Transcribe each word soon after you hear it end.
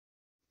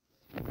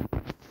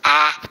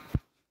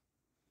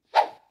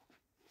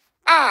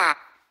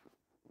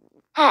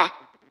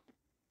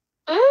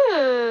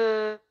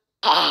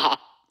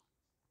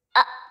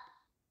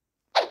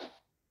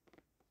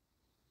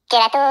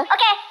Jatuh.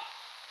 Oke.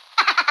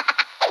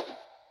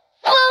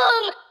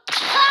 Boom.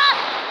 Hah?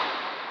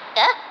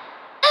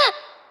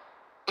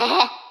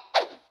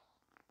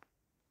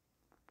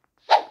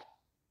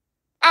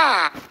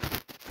 Ah.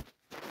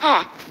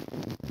 Hah.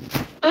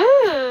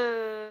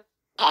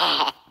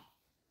 Ah.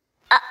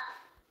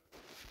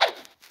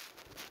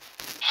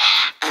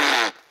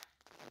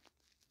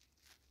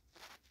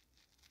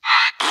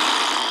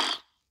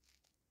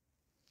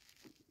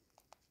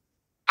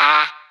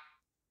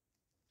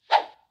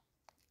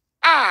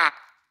 Ah.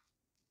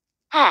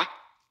 Ah.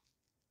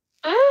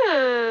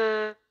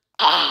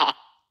 Hah.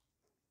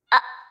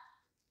 Ah.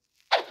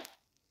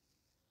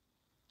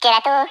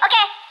 Jatuh.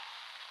 Oke.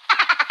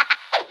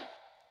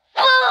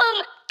 Boom.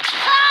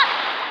 Hah?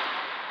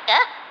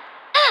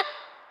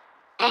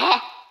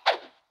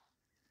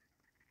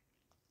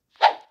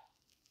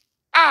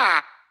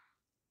 Ah.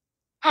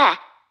 Hah.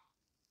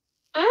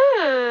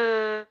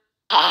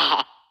 Ah.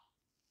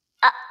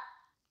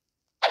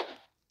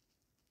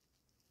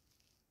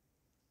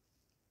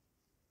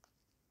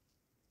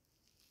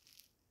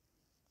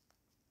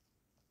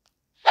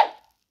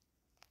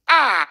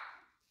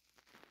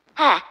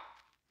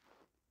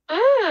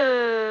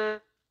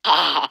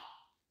 Ah.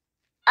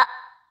 Hah.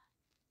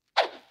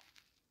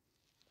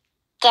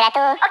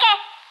 Jatuh. Oke.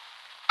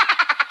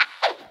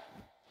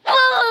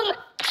 Boom.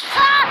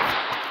 Hah.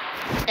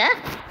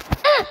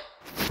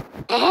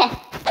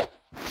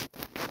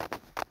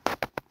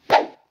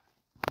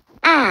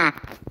 Ah.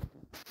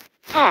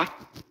 Hah.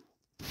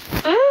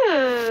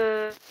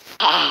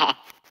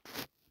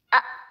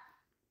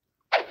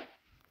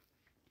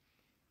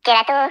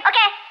 Jatuh.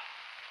 Oke.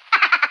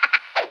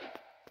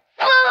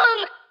 Boom.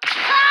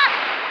 Hah.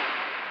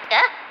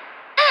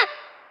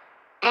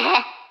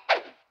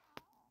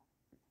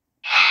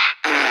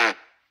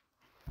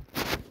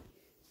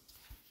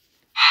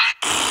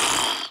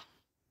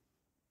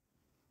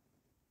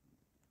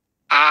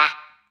 Ah.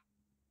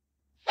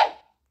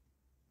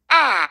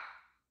 Ah.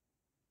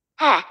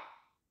 Hah.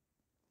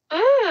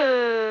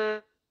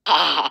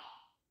 Ah.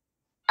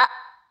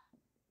 Hah.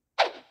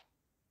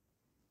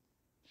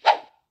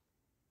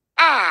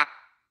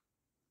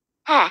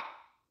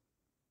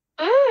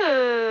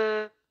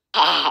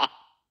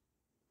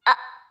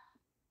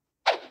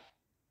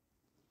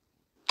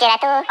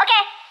 Jatuh. Oke.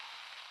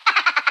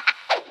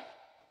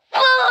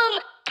 Boom.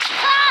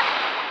 Hah.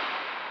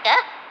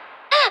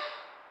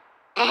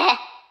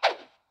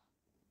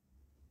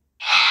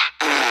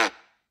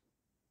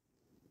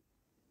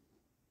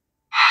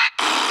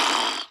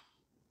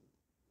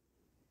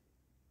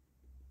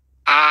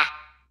 Ah.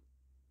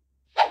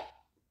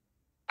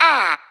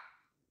 Ah.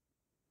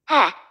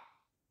 Hah.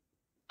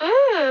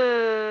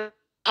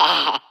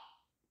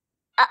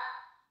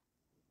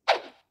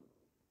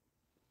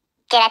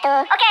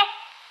 Jatuh. Oke.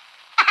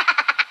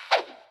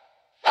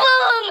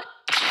 Boom.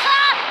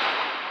 Hah.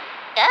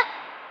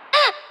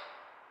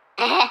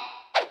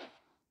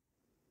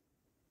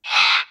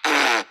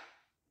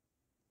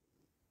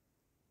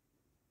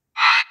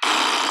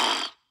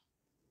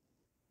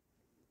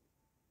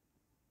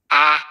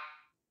 Ah.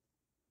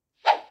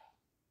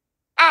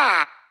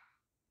 Ah.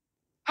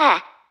 Hah.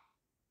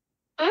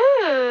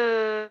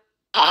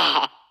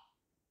 Ah.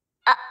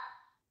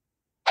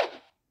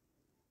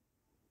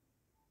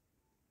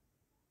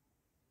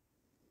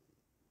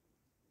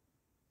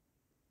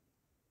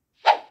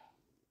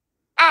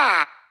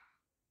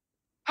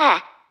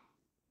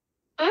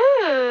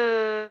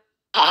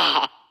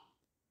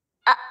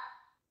 Hah.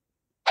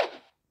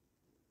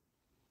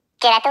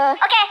 Jatuh.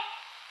 Oke.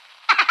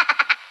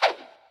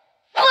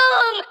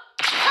 Boom.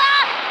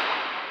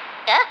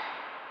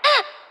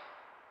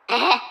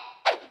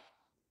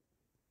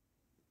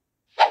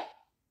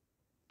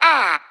 Hah.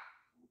 Ah.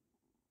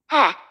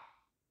 Hah.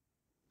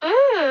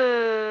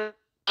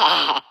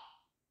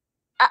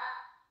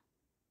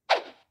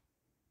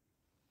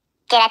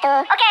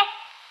 Jatuh. Oke.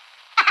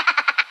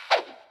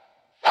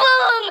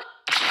 Boom.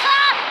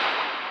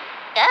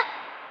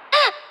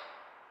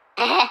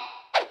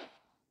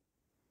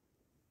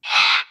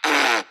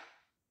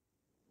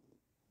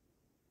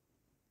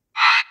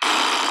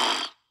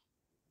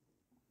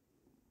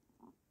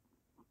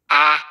 Hah.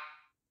 Ah.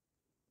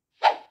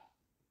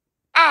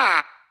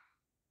 Ah.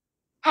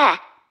 Hah.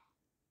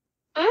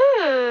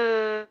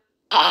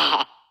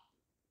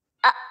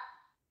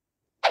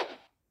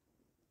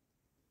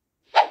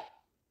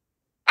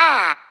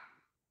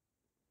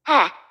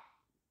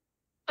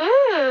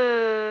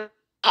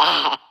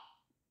 Ah.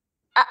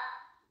 Hah.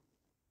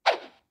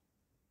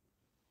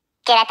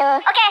 Jatuh.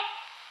 Oke.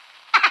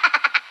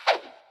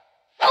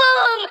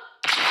 Boom.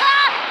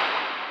 Hah.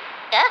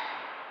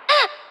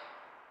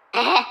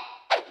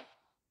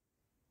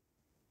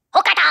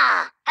 Hukata.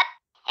 Hap.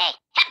 Hey.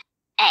 Hap.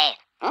 Hey.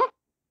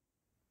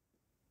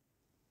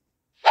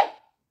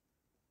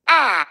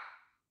 Ah.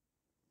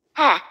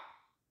 Hah.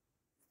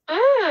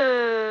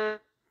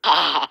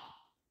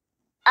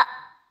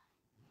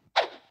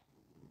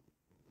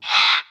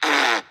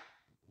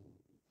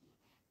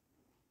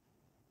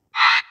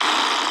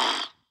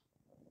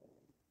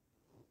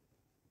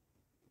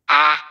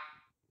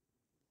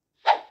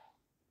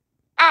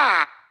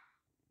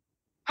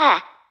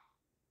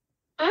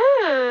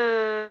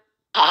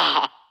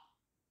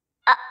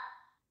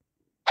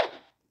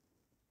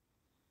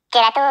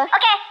 Gelato.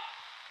 Oke.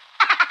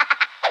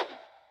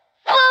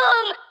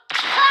 Boom.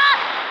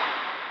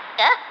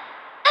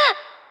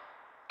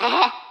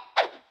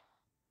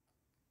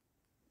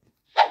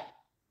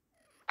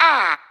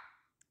 Ah.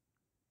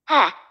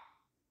 Ah.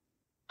 Ah.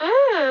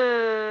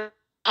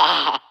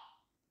 Ah.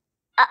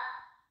 Ah.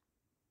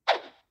 Gelato.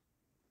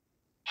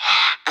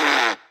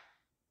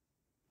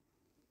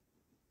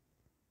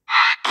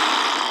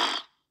 Oke.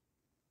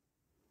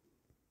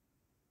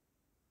 Boom.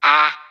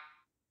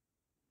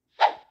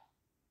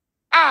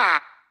 Ah.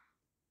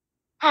 Ah.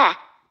 Ah.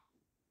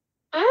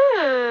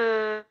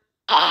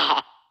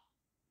 Ah.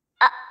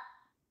 Ah.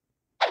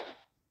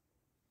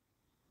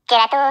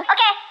 Gelato.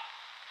 Oke.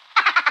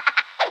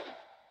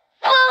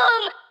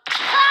 Boom.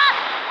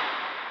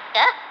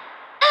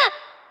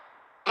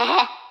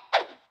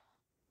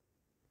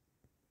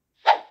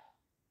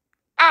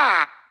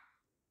 Ah.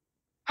 Ah.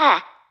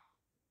 Ah. Ah.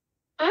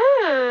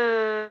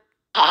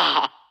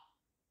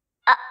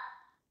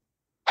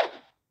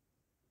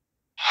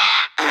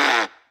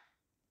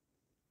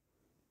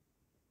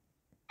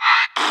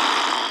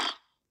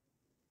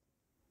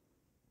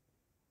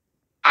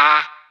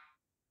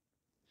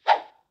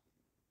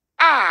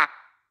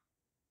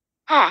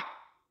 Ah.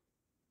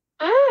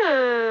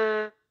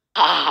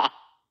 Ah.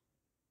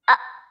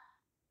 Ah.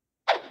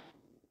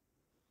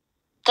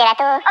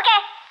 Gelato. Oke.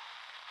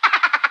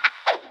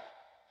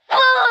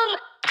 Boom.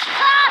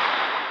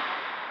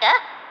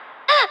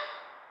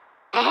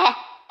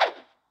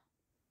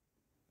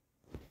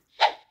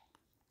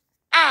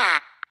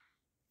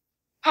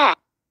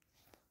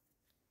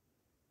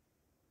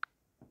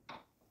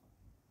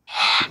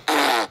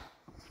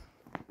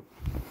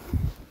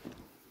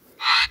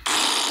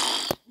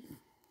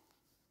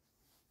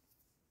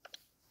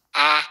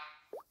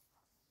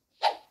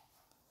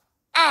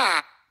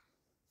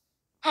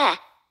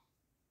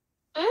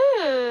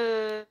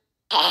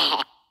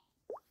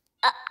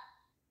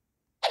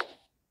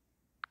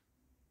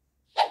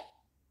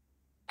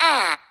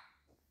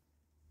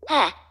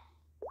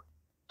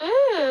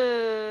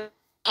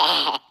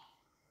 Ah.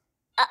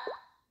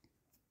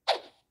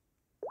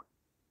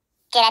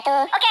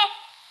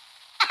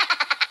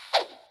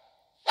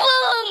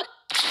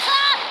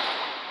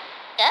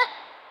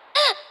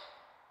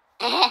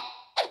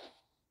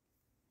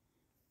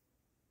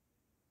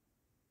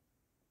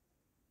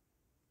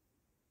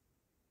 Ah.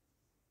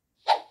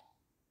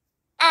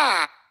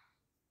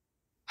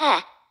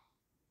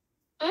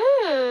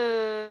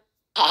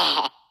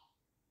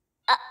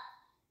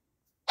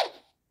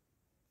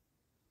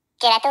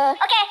 Gelato.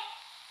 Oke.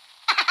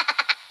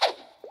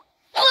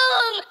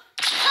 Boom.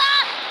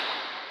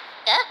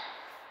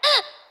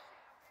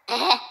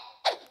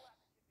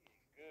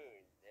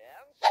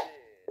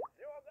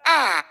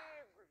 Ah.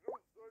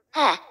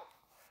 Ah.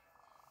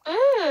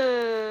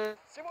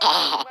 Сегодня мы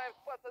занимаем с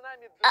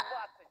пацанами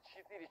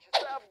 24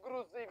 часа в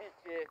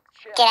грузовике.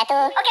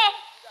 Gelato. Oke.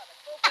 Ребята,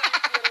 кто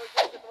помнит первую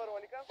часть этого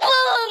ролика?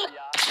 Boom.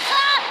 Я.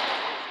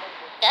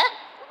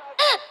 У нас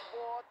есть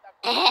вот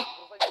такой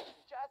грузовик.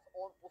 Сейчас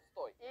он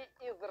пустой. И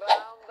из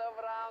раунда в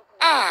раунд мы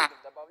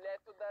будем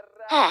добавлять туда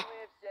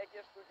разные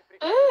всякие штуки.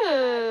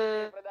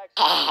 Прикольные.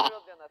 Продакшн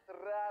делает для нас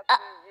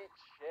разные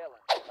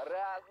челленджи,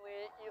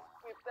 разные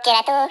испытания.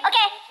 Gelato.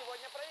 Oke. Мы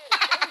сегодня проверим,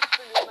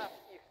 получится ли у нас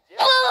их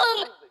делать. Boom.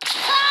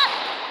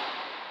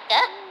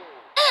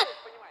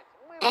 Понимаете,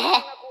 мы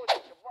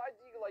находимся,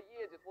 водила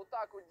едет, вот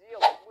так вот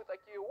делает, мы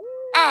такие и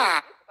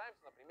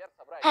пытаемся, например,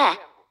 собрать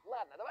дженгу.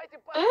 Ладно, давайте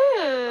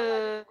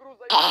посмотрим в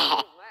грузовик и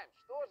узнаем,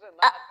 что же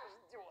нас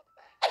ждет.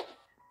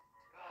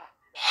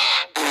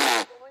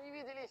 Давно не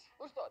виделись.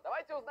 Ну что,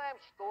 давайте узнаем,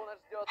 что нас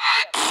ждет.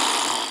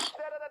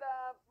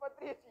 Та-да-да-да,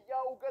 смотрите,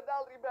 я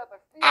угадал, ребята,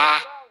 в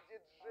первом раунде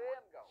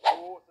дженга.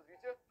 О,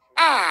 смотрите,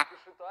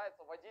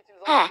 шатается, водитель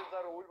заходит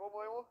за руль,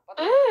 по-моему.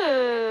 Потом,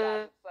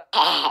 мне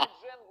кажется,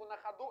 дженгу на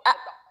ходу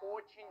это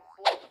очень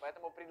сложно,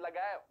 поэтому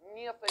предлагаю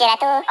не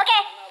советовать, а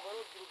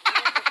наоборот друг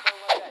другу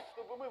помогать,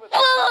 чтобы мы в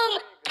этом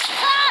выиграли.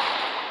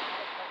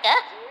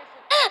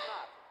 10-15.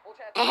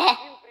 Получается,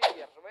 один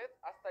придерживает,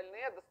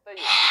 остальные достают.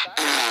 И так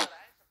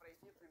стараемся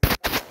пройти с любым.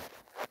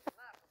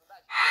 Наша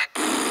задача, мы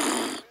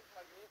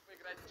смогли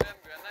поиграть в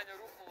дженгу, и она не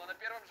рухнула на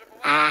первом же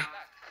повороте.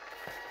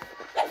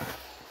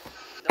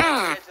 Так.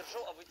 Давайте я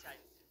держу, а вы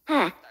тянете.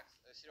 Так,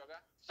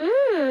 Серега.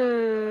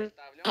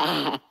 Ставлю.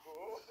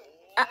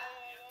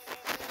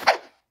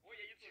 Ой,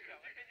 я не тихо.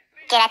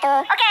 Gelato.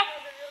 Oke.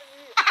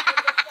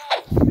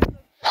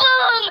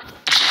 Boom.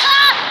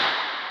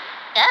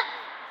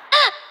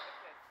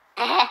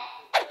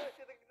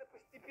 Это как-то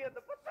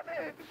постепенно,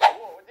 пацаны. О,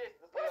 вот здесь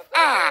достается.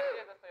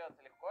 Здесь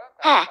достается легко.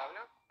 Так,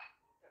 ставлю.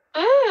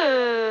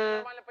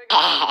 Нормально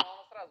поиграть, но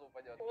оно сразу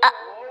упадет.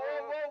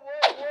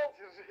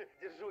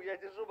 Держу, я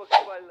держу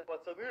максимально.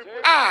 Пацаны,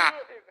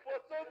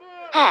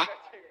 пацаны.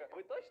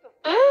 Вы точно?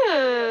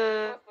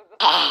 Просто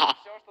достаете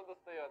все, что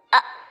достается.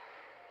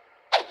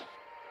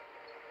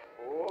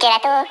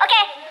 Gelato.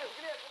 Oke.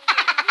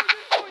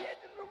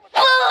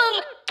 Boom.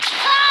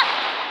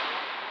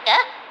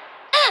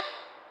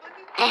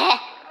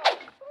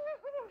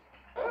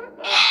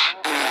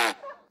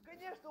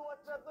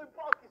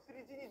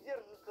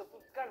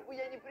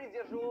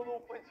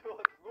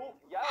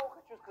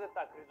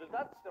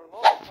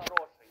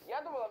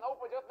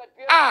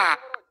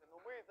 повороте, но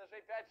мы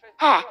этажей 5-6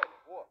 построили.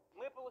 Во.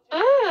 Мы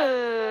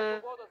получили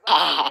году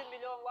за 1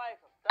 миллион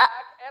лайков.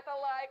 Так, это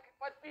лайк.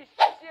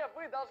 Подписчики, все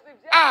вы должны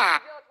взять и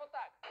сделать вот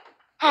так.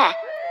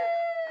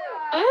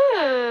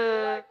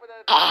 Лайк под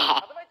это.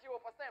 А давайте его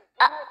поставим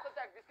просто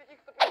так, без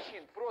каких-то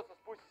причин. Просто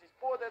спуститесь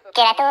под этот.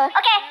 Окей.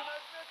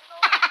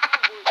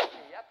 Будет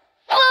приятно.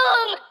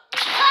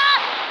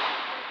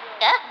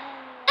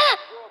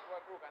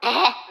 Вокруг.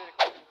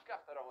 Переходим ко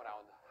второму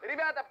раунду.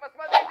 Ребята,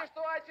 посмотрите,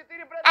 что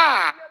А4 брат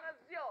для нас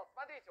сделал.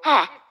 Смотрите, у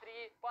нас есть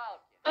 3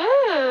 палки.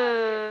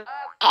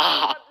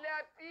 Основа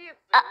для пиццы.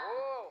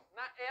 Воу.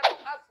 На эту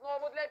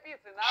основу для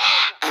пиццы нам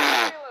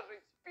нужно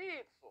выложить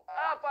пиццу,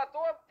 а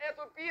потом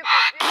эту пиццу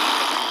здесь.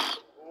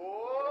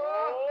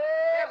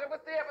 Держи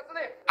быстрее,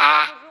 пацаны.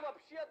 Я держу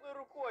вообще одной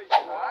рукой.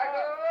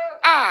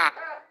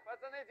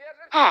 Пацаны,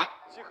 держим.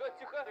 Тихо,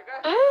 тихо.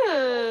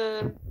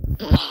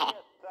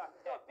 Так,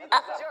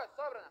 пицца все,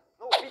 собрано.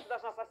 Ну, пицца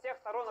должна со всех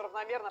сторон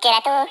равномерно. Все, мы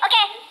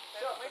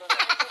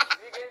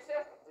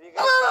двигаемся.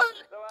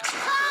 Давай.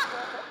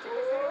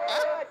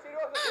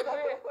 Серега,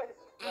 держи.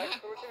 Так,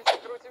 крутимся,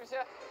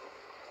 крутимся.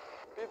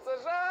 Пицца,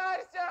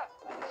 жарься!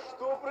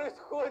 Что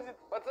происходит?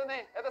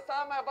 Пацаны, это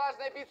самая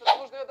важная пицца, нам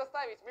нужно ее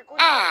доставить. Мы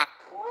курим. О,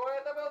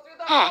 это был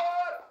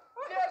светофор!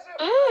 Держи!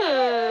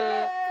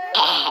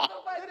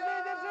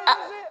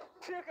 Держи!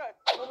 Тихо!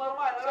 Ну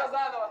нормально, все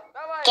заново.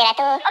 Давай. 3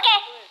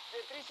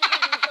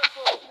 секунды не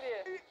прошло,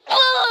 быстрее.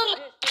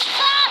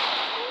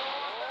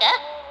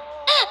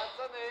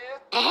 Пацаны,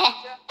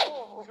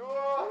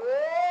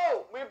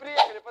 все. Мы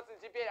приехали, пацаны,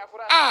 теперь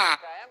аккуратно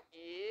пускаем.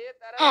 И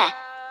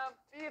тарам!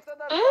 Пицца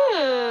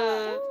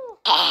доставлена!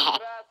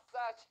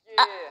 Красавчики!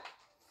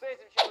 С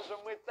этим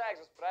челленджем мы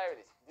также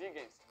справились.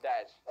 Двигаемся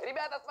дальше.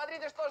 Ребята,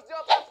 смотрите, что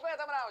ждет нас в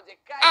этом раунде.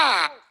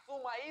 Костюм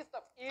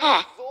сумоистов и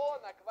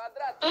зона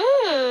квадрат.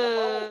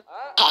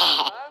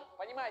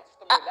 Понимаете,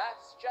 что будет, да?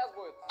 Сейчас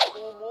будет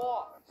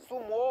сумо.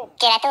 Сумом.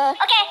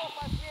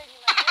 Последний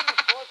на теме,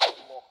 что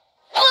сумо.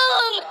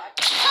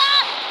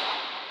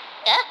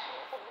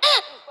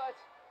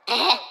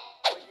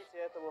 Пойдите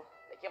этому.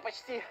 Так я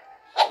почти.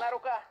 Одна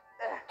рука.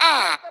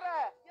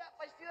 Вторая. Я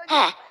почти на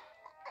ней.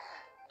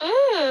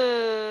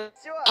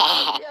 Все,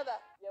 победа.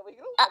 Я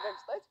выиграл? А как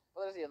встать?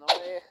 Подожди, но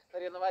мы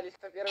соревновались,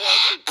 кто первый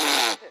раз.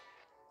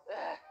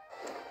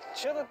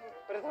 Че тут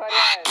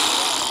притворяется?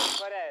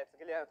 Притворяется,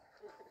 Глеб.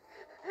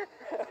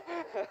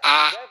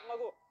 Я это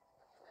могу.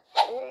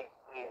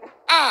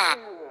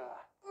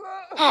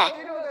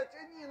 Серега,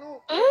 тяни,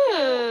 ну.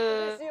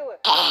 Силы.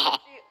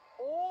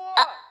 О,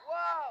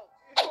 вау,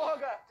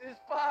 Серега, ты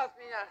спас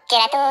меня.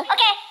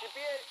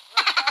 Теперь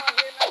настало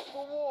время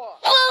сумо.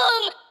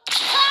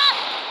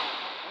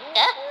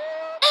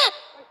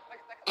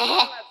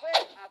 Главная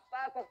цель —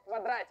 остаться в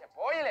квадрате,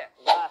 поняли?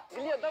 Да.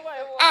 Глеб, давай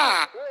его.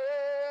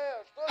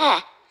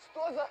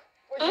 Что за...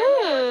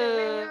 Почему против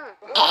меня?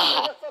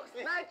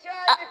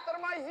 Начальник,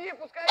 тормози,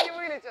 пускай не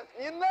вылетят.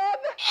 Не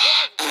надо.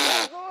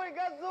 Газуй,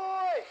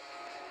 газуй.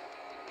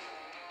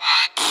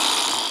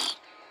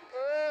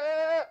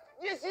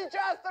 Не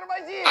сейчас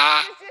тормози.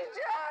 Не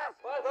сейчас.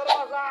 По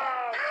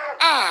тормозам.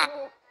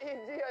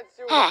 Иди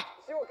отсюда.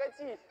 Все,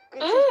 катись.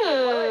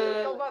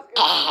 Катись, колбаска. Нет.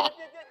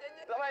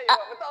 Давай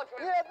его,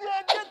 выталкивай. Нет,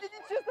 не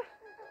чисто.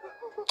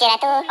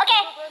 Ребята,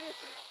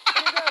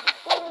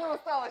 сколько нам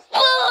осталось?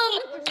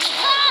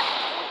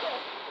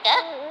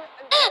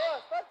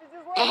 Ставьте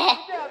дизлайк,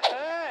 ребят.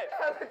 Эй,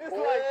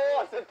 дизлайк.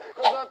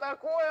 Куда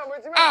такое?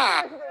 Мы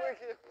тебя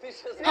выкинем. Ты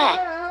сейчас...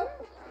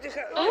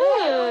 Тихо.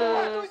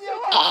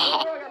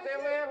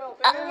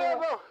 Ты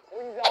выбыл.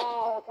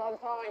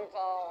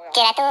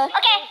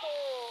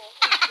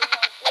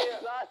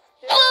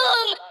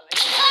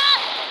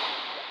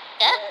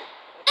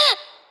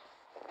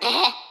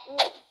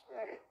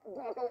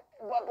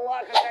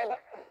 Батла какая-то.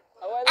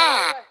 Давай,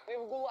 ты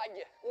в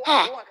ГУЛАГе.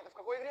 ГУЛАГ это в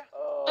какой игре?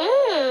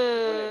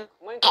 Блин,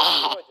 в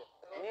Майнкрафте.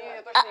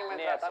 Не, точно не Майнкрафт.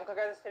 Нет, там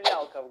какая-то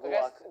стрелялка в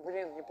ГУЛАГ.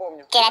 Блин, не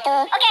помню. В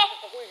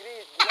какой игре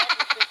есть ГУЛАГ с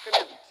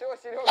тычками? Все,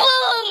 Серега.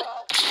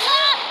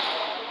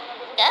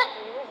 Нет,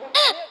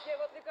 я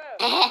его отвлекаю.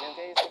 Блин,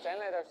 ты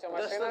специально это все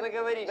машина. Да что ты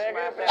говоришь,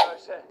 моя прям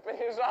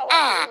прижала.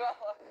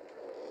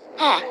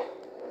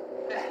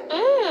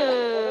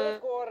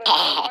 Скоро.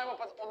 По-моему,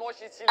 он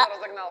очень сильно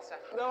разогнался.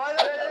 Давай,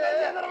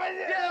 тормози.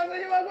 Я уже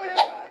не могу. Глеб.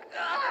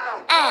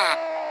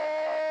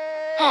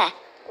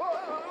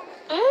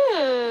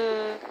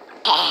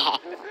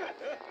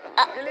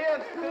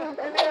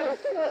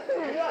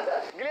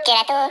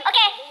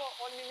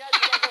 Он меня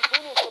сюда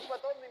засунул, чтобы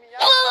потом на меня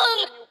не упал.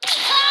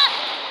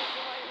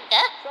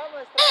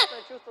 Самое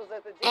страшное чувство за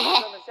этот день,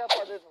 когда на тебя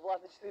падает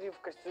Влад 4 в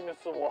костюме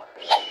сумо.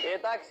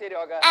 Итак,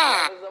 Серега,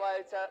 я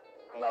вызываю тебя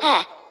на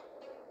батл.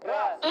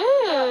 Раз.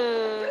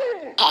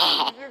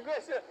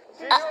 Нифига себе.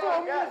 Серега. Что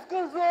он мне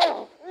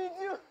сказал?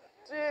 Иди.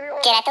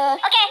 Серега.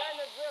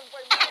 Реально Джем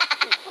поймал.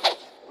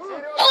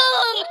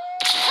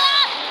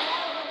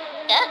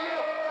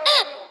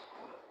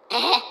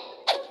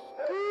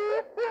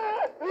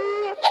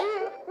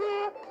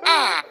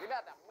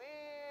 Ребята, мы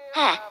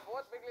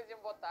вот выглядим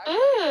вот так.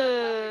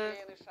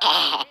 Наклеены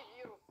шарики,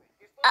 вирусы.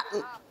 И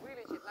чтобы нам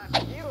вылечить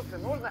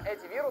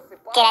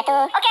Кирату.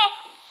 Окей.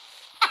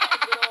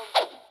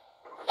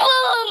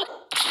 Бум!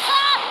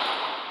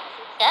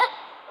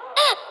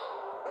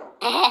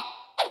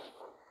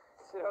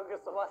 Серега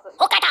с ума сошел.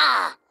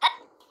 Хуката!